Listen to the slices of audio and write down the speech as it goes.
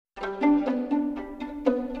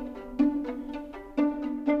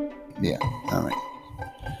Yeah. All right.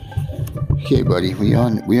 Okay, buddy. We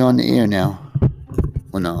on the air now.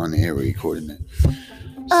 Well, not on the air. We're recording it.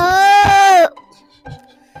 Oh!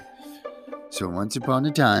 So once upon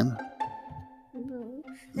a time.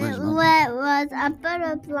 What was a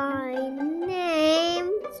butterfly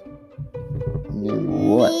named?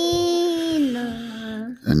 What?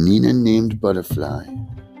 Nina. A Nina named butterfly.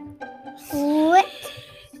 What?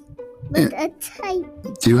 With a type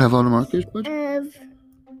Do you have all the markers, bud? of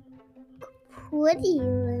pretty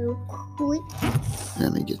little quick.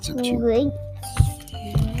 Let me get some too. Great.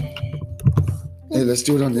 Hey, let's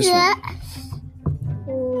do it on this one. That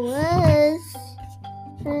was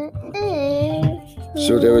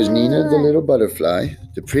So there was Nina the little butterfly,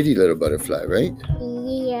 the pretty little butterfly, right?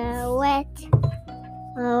 Yeah, wet.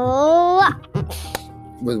 Oh,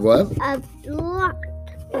 With what? a block.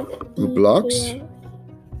 With blocks? Yeah.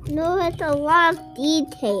 No, it's a lot of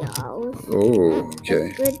details. Oh,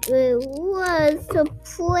 okay. But it was so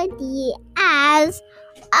pretty as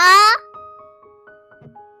a...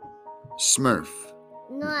 Smurf.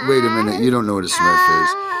 No, Wait a minute, you don't know what a Smurf is.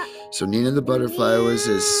 is. So Nina the butterfly was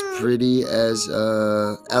as pretty as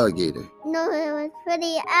a alligator. No, it was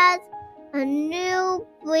pretty as a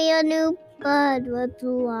brand new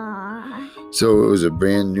butterfly. So it was a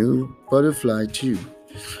brand new butterfly too.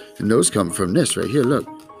 And those come from this right here, look.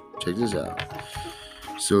 Check this out.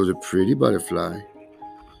 So the pretty butterfly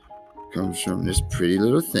comes from this pretty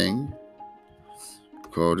little thing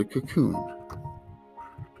called a cocoon.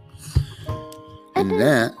 And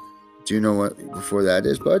that, do you know what before that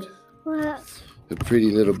is, bud? What? The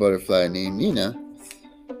pretty little butterfly named Nina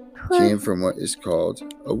came from what is called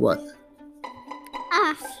a what?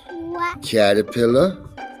 What? Caterpillar.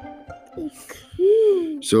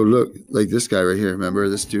 So look, like this guy right here. Remember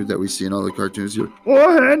this dude that we see in all the cartoons? Oh,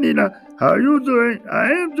 hey, Nina. How you doing?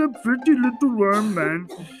 I am the pretty little worm man.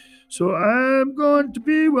 So I'm going to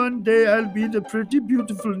be one day, I'll be the pretty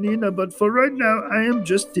beautiful Nina. But for right now, I am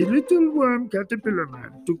just the little worm caterpillar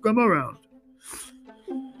man to come around.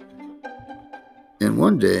 And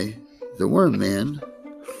one day, the worm man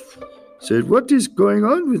said, what is going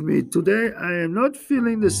on with me? Today, I am not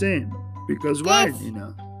feeling the same. Because why,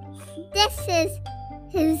 Nina? This is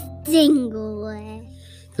his stinger.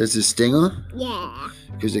 That's a stinger? Yeah.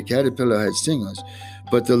 Because the caterpillar had stingers.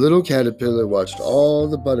 But the little caterpillar watched all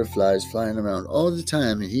the butterflies flying around all the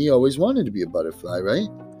time, and he always wanted to be a butterfly, right?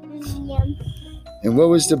 Yeah. And what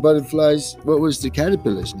was the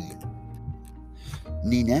caterpillar's name?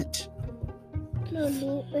 Ninette? No, it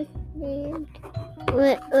was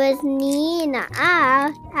Nina.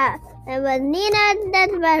 It was Nina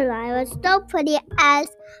the butterfly. It was so pretty as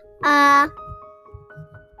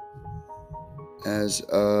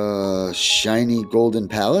a shiny golden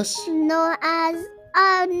palace? No, as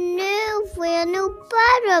a brand new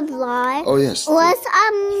butterfly. Oh, yes. Was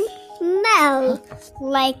melt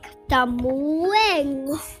like the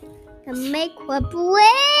wings to make her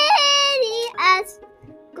pretty as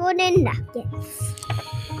golden nuggets.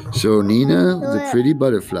 So Nina, the pretty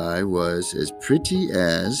butterfly, was as pretty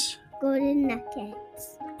as golden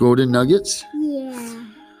nuggets. Golden nuggets? Yeah.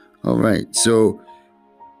 All right. So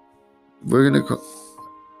we're going to call...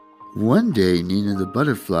 One day, Nina the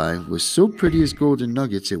butterfly was so pretty as golden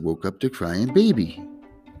nuggets, it woke up the crying baby.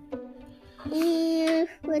 It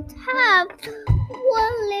would have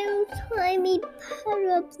one little tiny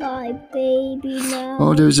butterfly baby now.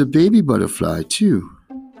 Oh, there's a baby butterfly, too.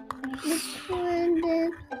 And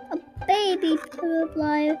then a baby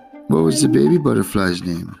butterfly. What was the baby butterfly's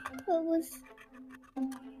name? It was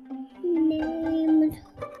named...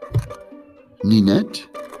 Ninette?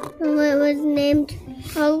 No, it was named...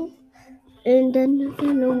 And then it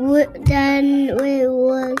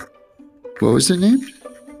was... What was the name?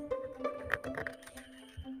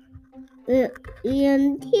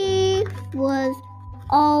 And he was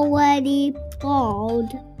already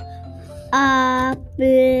bald. A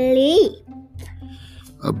bleep.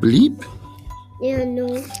 A bleep? And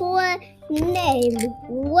her name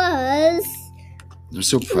was... I'm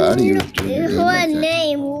so proud of you. Her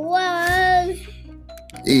name was...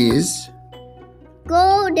 Is...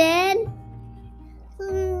 Golden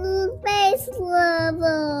Space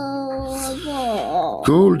Level.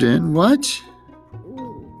 Golden what?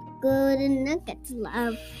 Golden Nuggets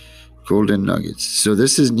love. Golden nuggets. So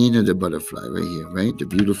this is Nina the butterfly right here, right? The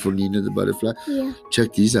beautiful Nina the butterfly. Yeah.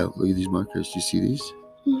 Check these out. Look at these markers. Do you see these?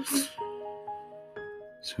 Mm-hmm.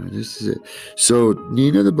 So this is it. So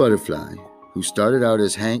Nina the butterfly, who started out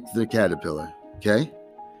as Hank the caterpillar, okay?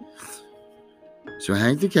 So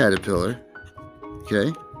Hank the caterpillar,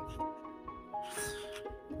 okay?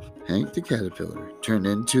 Hank the caterpillar turned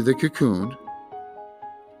into the cocoon.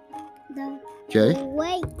 Okay?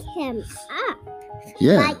 Wake him up.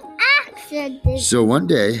 Yeah. By accident. So one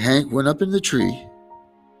day, Hank went up in the tree,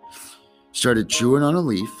 started chewing on a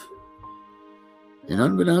leaf, and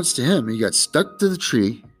unbeknownst to him, he got stuck to the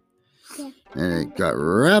tree, and it got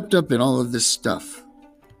wrapped up in all of this stuff.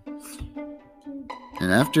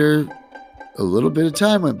 And after a little bit of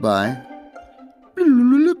time went by,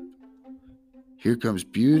 here comes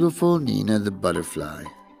beautiful Nina the butterfly.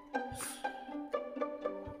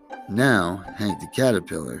 Now, Hank the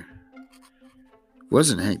caterpillar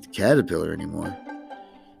wasn't Hank the caterpillar anymore.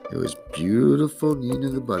 It was beautiful Nina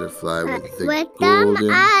the butterfly with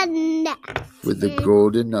the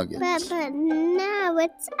golden nuggets. But now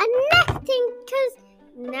it's a nesting because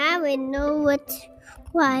now we know which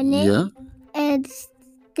one Yeah. it's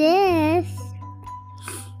this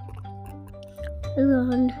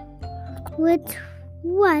one. Which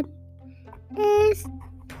one is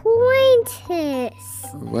pointless?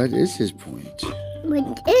 What is his point? Which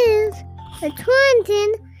is a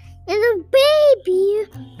twinkling and a baby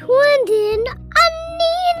twinkling a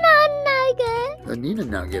Nina nugget. A Nina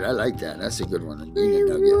nugget. I like that. That's a good one. A Nina It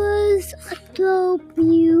nugget. was so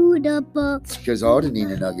beautiful. Because all the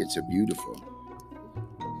Nina nuggets are beautiful.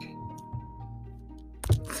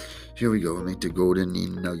 Here we go. We'll make the golden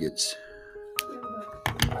Nina nuggets.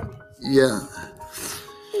 Yeah.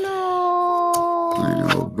 No. I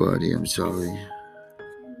know, buddy. I'm sorry.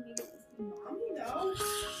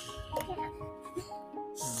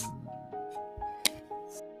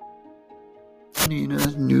 Nina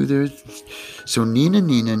knew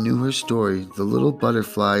her story. The little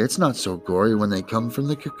butterfly. It's not so gory when they come from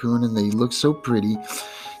the cocoon and they look so pretty.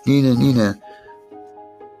 Nina,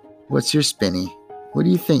 what's your spinny? What do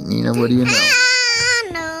you think, Nina? What do you know?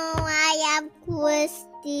 No, I have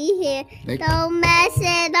twisty here. Make- Don't mess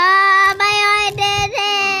it up. I did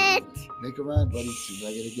it. Make a rhyme, buddy. I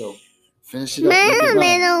gotta go. Finish it up. Make a Mom, I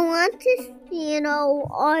rhyme. don't want to,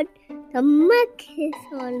 on the muck is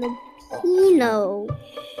on the pillow.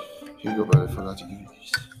 Here you go, buddy. I forgot to give you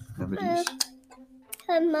these. Remember these?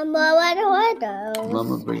 Mama, what do I do?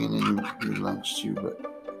 Mama bringing in your lunch too, but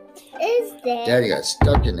Is there? Daddy got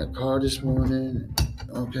stuck in the car this morning.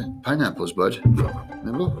 Okay, pineapples, bud.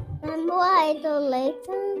 Remember? Remember I don't like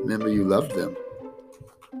them? Remember you loved them.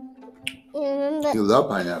 Remember? You love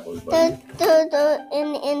pineapples, buddy.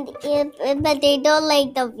 But they don't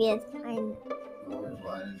like the weird kind. Oh, it's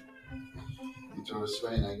fine. You throw a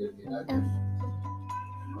swing, I get me that.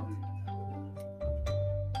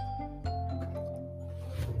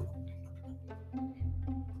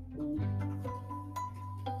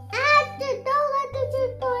 Don't let the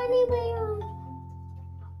just go anywhere.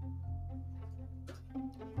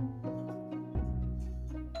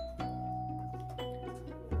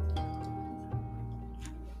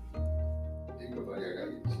 Here you go, buddy. I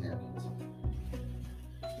gotta get these napkins.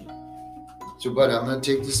 So, bud, I'm gonna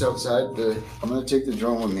take this outside. I'm gonna take the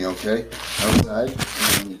drone with me, okay? Outside,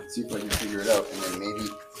 and see if I can figure it out. And then maybe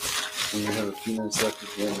when you have a few minutes left at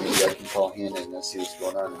the end, maybe I can call Hannah and let's see what's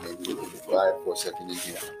going on, and maybe we can fly it for a second in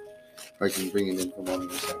here. Or I can bring it in for 1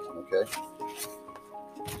 more second, okay?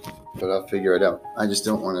 But I'll figure it out. I just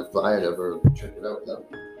don't want to fly it ever or check it out though.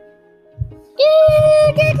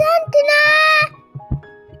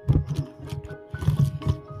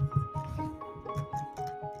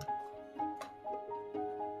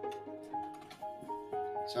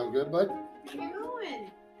 Sound good, bud? What are you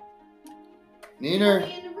doing? Nina,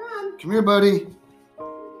 In the room. come here, buddy.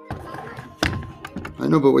 I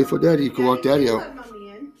know, but wait for Daddy. You can walk Daddy out. Let Mommy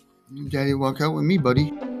in. Daddy, walk out with me,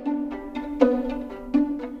 buddy.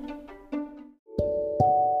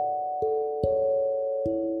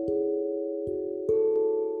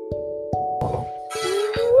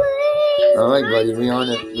 All right, buddy. We on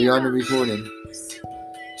the recording.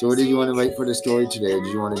 So, what did you want to write for the story today? Or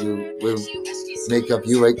did you want to do? We'll make up.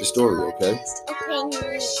 You write the story, okay?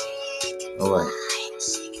 All right.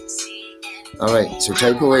 All right. So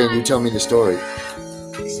type away and you tell me the story. Want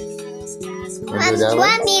to do that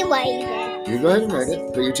Let way? me write it. You go ahead and write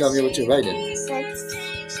it, but you tell me what you're writing.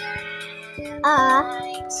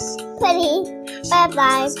 Pretty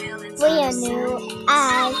bye-bye. We are new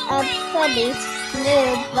as a pretty new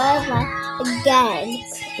butterfly again.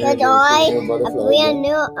 But we are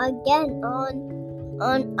new again on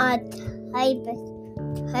a typing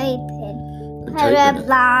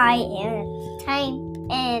butterfly and time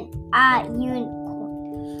and a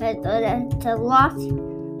unicorn. But the lost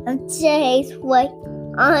of days was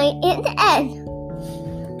I in the end.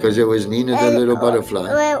 Because it was Nina the little butterfly.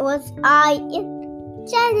 It was I in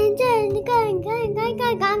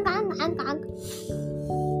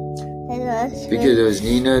Because it was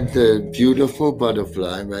Nina, the beautiful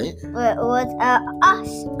butterfly, right? It was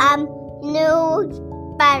awesome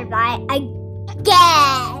new butterfly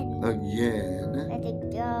again. Again. Let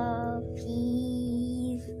it go,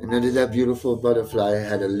 please. And under that beautiful butterfly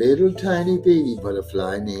had a little tiny baby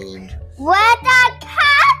butterfly named... What a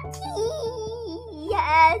catty!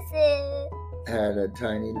 Yes, it Had a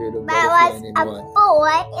tiny little There butterfly was named a what? 4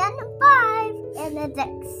 and a 5 and a 6.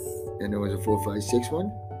 And there was a 4, 5, 6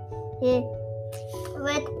 one? Yeah.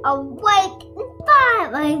 With a white and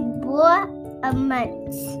 5 and 4 a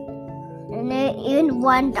month. And then in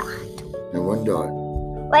 1 dot. And 1 dot.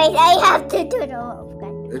 Wait, I have to do it all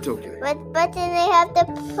again. It's okay. What button I have to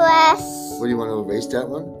press? What, do you want to erase that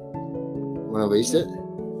one? Want to erase it?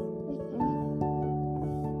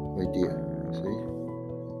 Right there. See?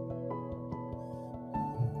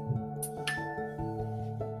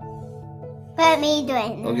 Let me do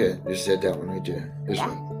it. Okay, just set that one right there. This Yeah.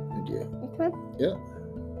 one. Right there. This one? Yeah.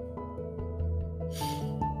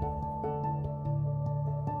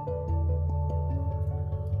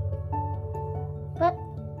 But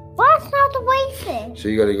what's not erasing? So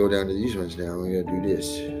you got to go down to these ones now. We got to do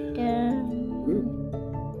this.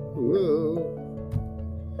 Whoa.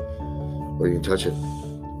 Or you can touch it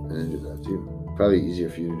and then do that too. Probably easier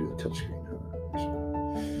for you to do the touch screen.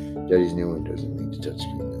 Huh? Daddy's new one doesn't need the touch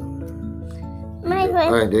screen now. My All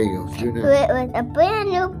friend. right, there you go. Do it now. It was a brand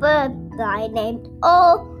new butterfly named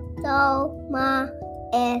Osoma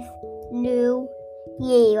F. New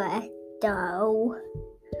Year, though.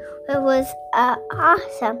 It was an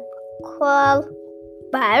awesome cool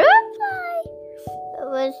butterfly. It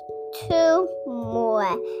was 2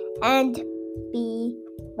 more and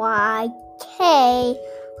BYK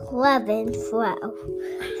 11 12.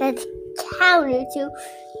 That counted to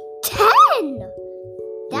 10.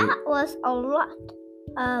 That was a lot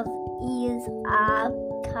of ease of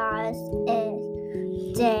cars is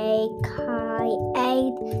J Kai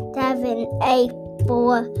 8 7 8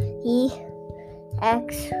 4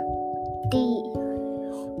 EXD.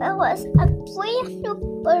 It was a brand new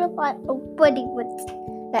butterfly already with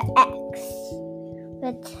the X.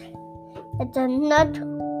 It's a nut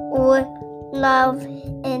or love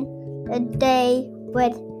in the day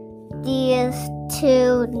with these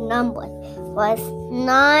 2 numbers was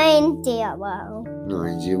 90.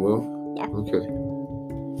 90. Yeah. Okay.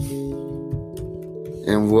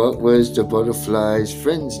 And what was the butterfly's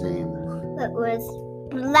friend's name? It was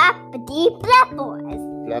Blappity Blappers.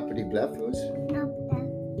 Flappity Blappers?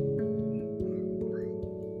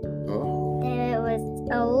 Oh. There was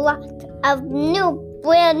a lot of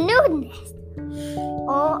brand newness.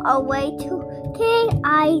 All the way to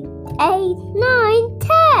KI 8, 9,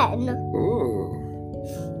 10. Oh.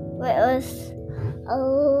 It was a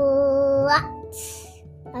lot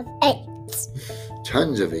of 8s.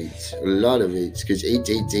 Tons of 8s. A lot of 8s. Because 8,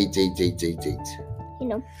 8, 8, 8, 8, 8, 8. You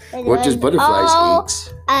know. What does butterflies all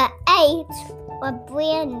 8s? 8 were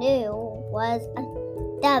brand new. Was a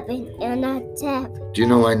 7 and a 7. Do you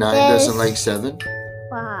know why 9 There's- doesn't like 7?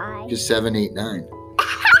 Why? Because 7, 8, 9.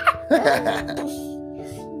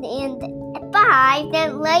 And 5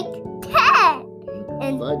 didn't like 10.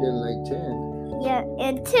 And 5 didn't like 10. yeah,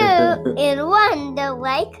 and 2 and 1 don't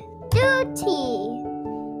like duty.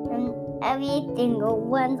 And every single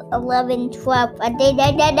one's 11, 12.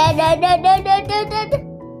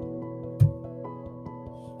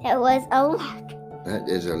 It was a lot. That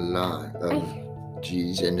is a lot of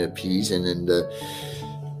G's and the P's, and then the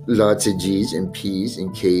lots of G's and P's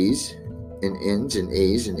and K's and N's and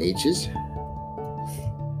A's and H's.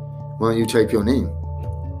 Why don't you type your name?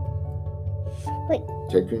 Wait.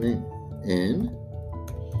 Type your name. N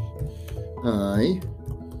I.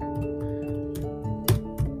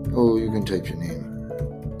 Oh, you can type your name.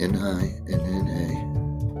 N I N N A.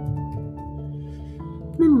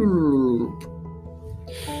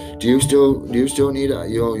 Do you still need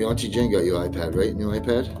your Auntie Jen got your iPad, right? New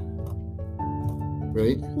iPad?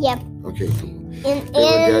 Right? Yep. Okay, cool. And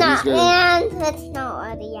it's not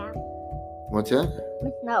ready yet. What's that?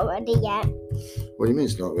 It's not ready yet. What do you mean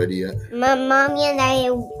it's not ready yet? My mommy and I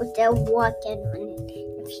are still working on it.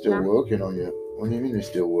 It's Still not- working on it. What do you mean they're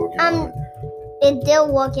still working on it? It's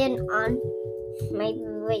still working on my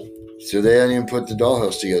ring. So they hadn't even put the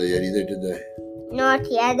dollhouse together yet either, did they? Not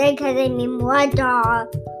yet, because I mean more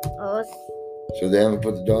dolls. So they haven't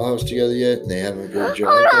put the dollhouse together yet, and they haven't got your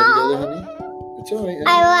iPad together, honey? It's alright, honey.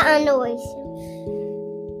 I want underwear.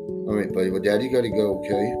 Alright, buddy. Well, Daddy gotta go,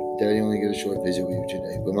 okay? Daddy only got a short visit with you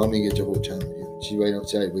today, but Mommy gets a whole time with you. She's right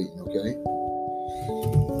outside waiting, okay?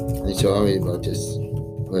 And sorry about this.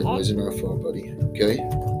 But it wasn't our fault, buddy, okay?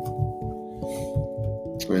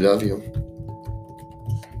 I love you.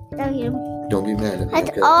 Don't be mad at me, It's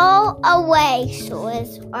okay? all away, so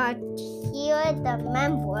it's here the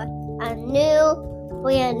member, a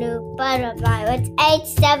brand new butterfly. It's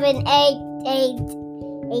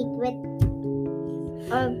 8788 with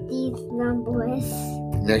of these numbers.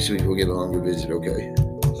 Next week we'll get a longer visit, okay?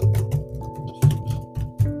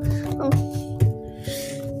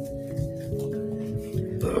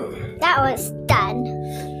 That was done.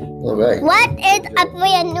 All right. What is a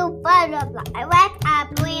brand new butterfly? What's a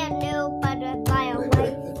brand new butterfly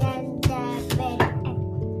away than the bed?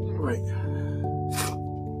 Right.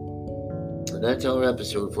 And that's our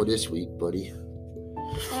episode for this week, buddy.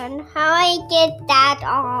 And how I get that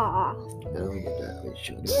off? Now we get that. Make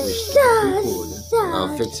sure that we're recording.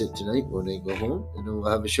 I'll fix it tonight when they go home, and then we'll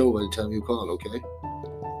have a show by the time you call, okay?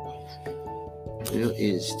 Where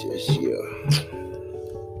is this here?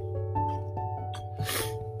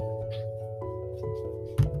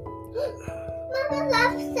 Mama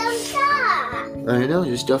left some stuff. I know,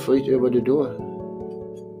 there's stuff right there by the door.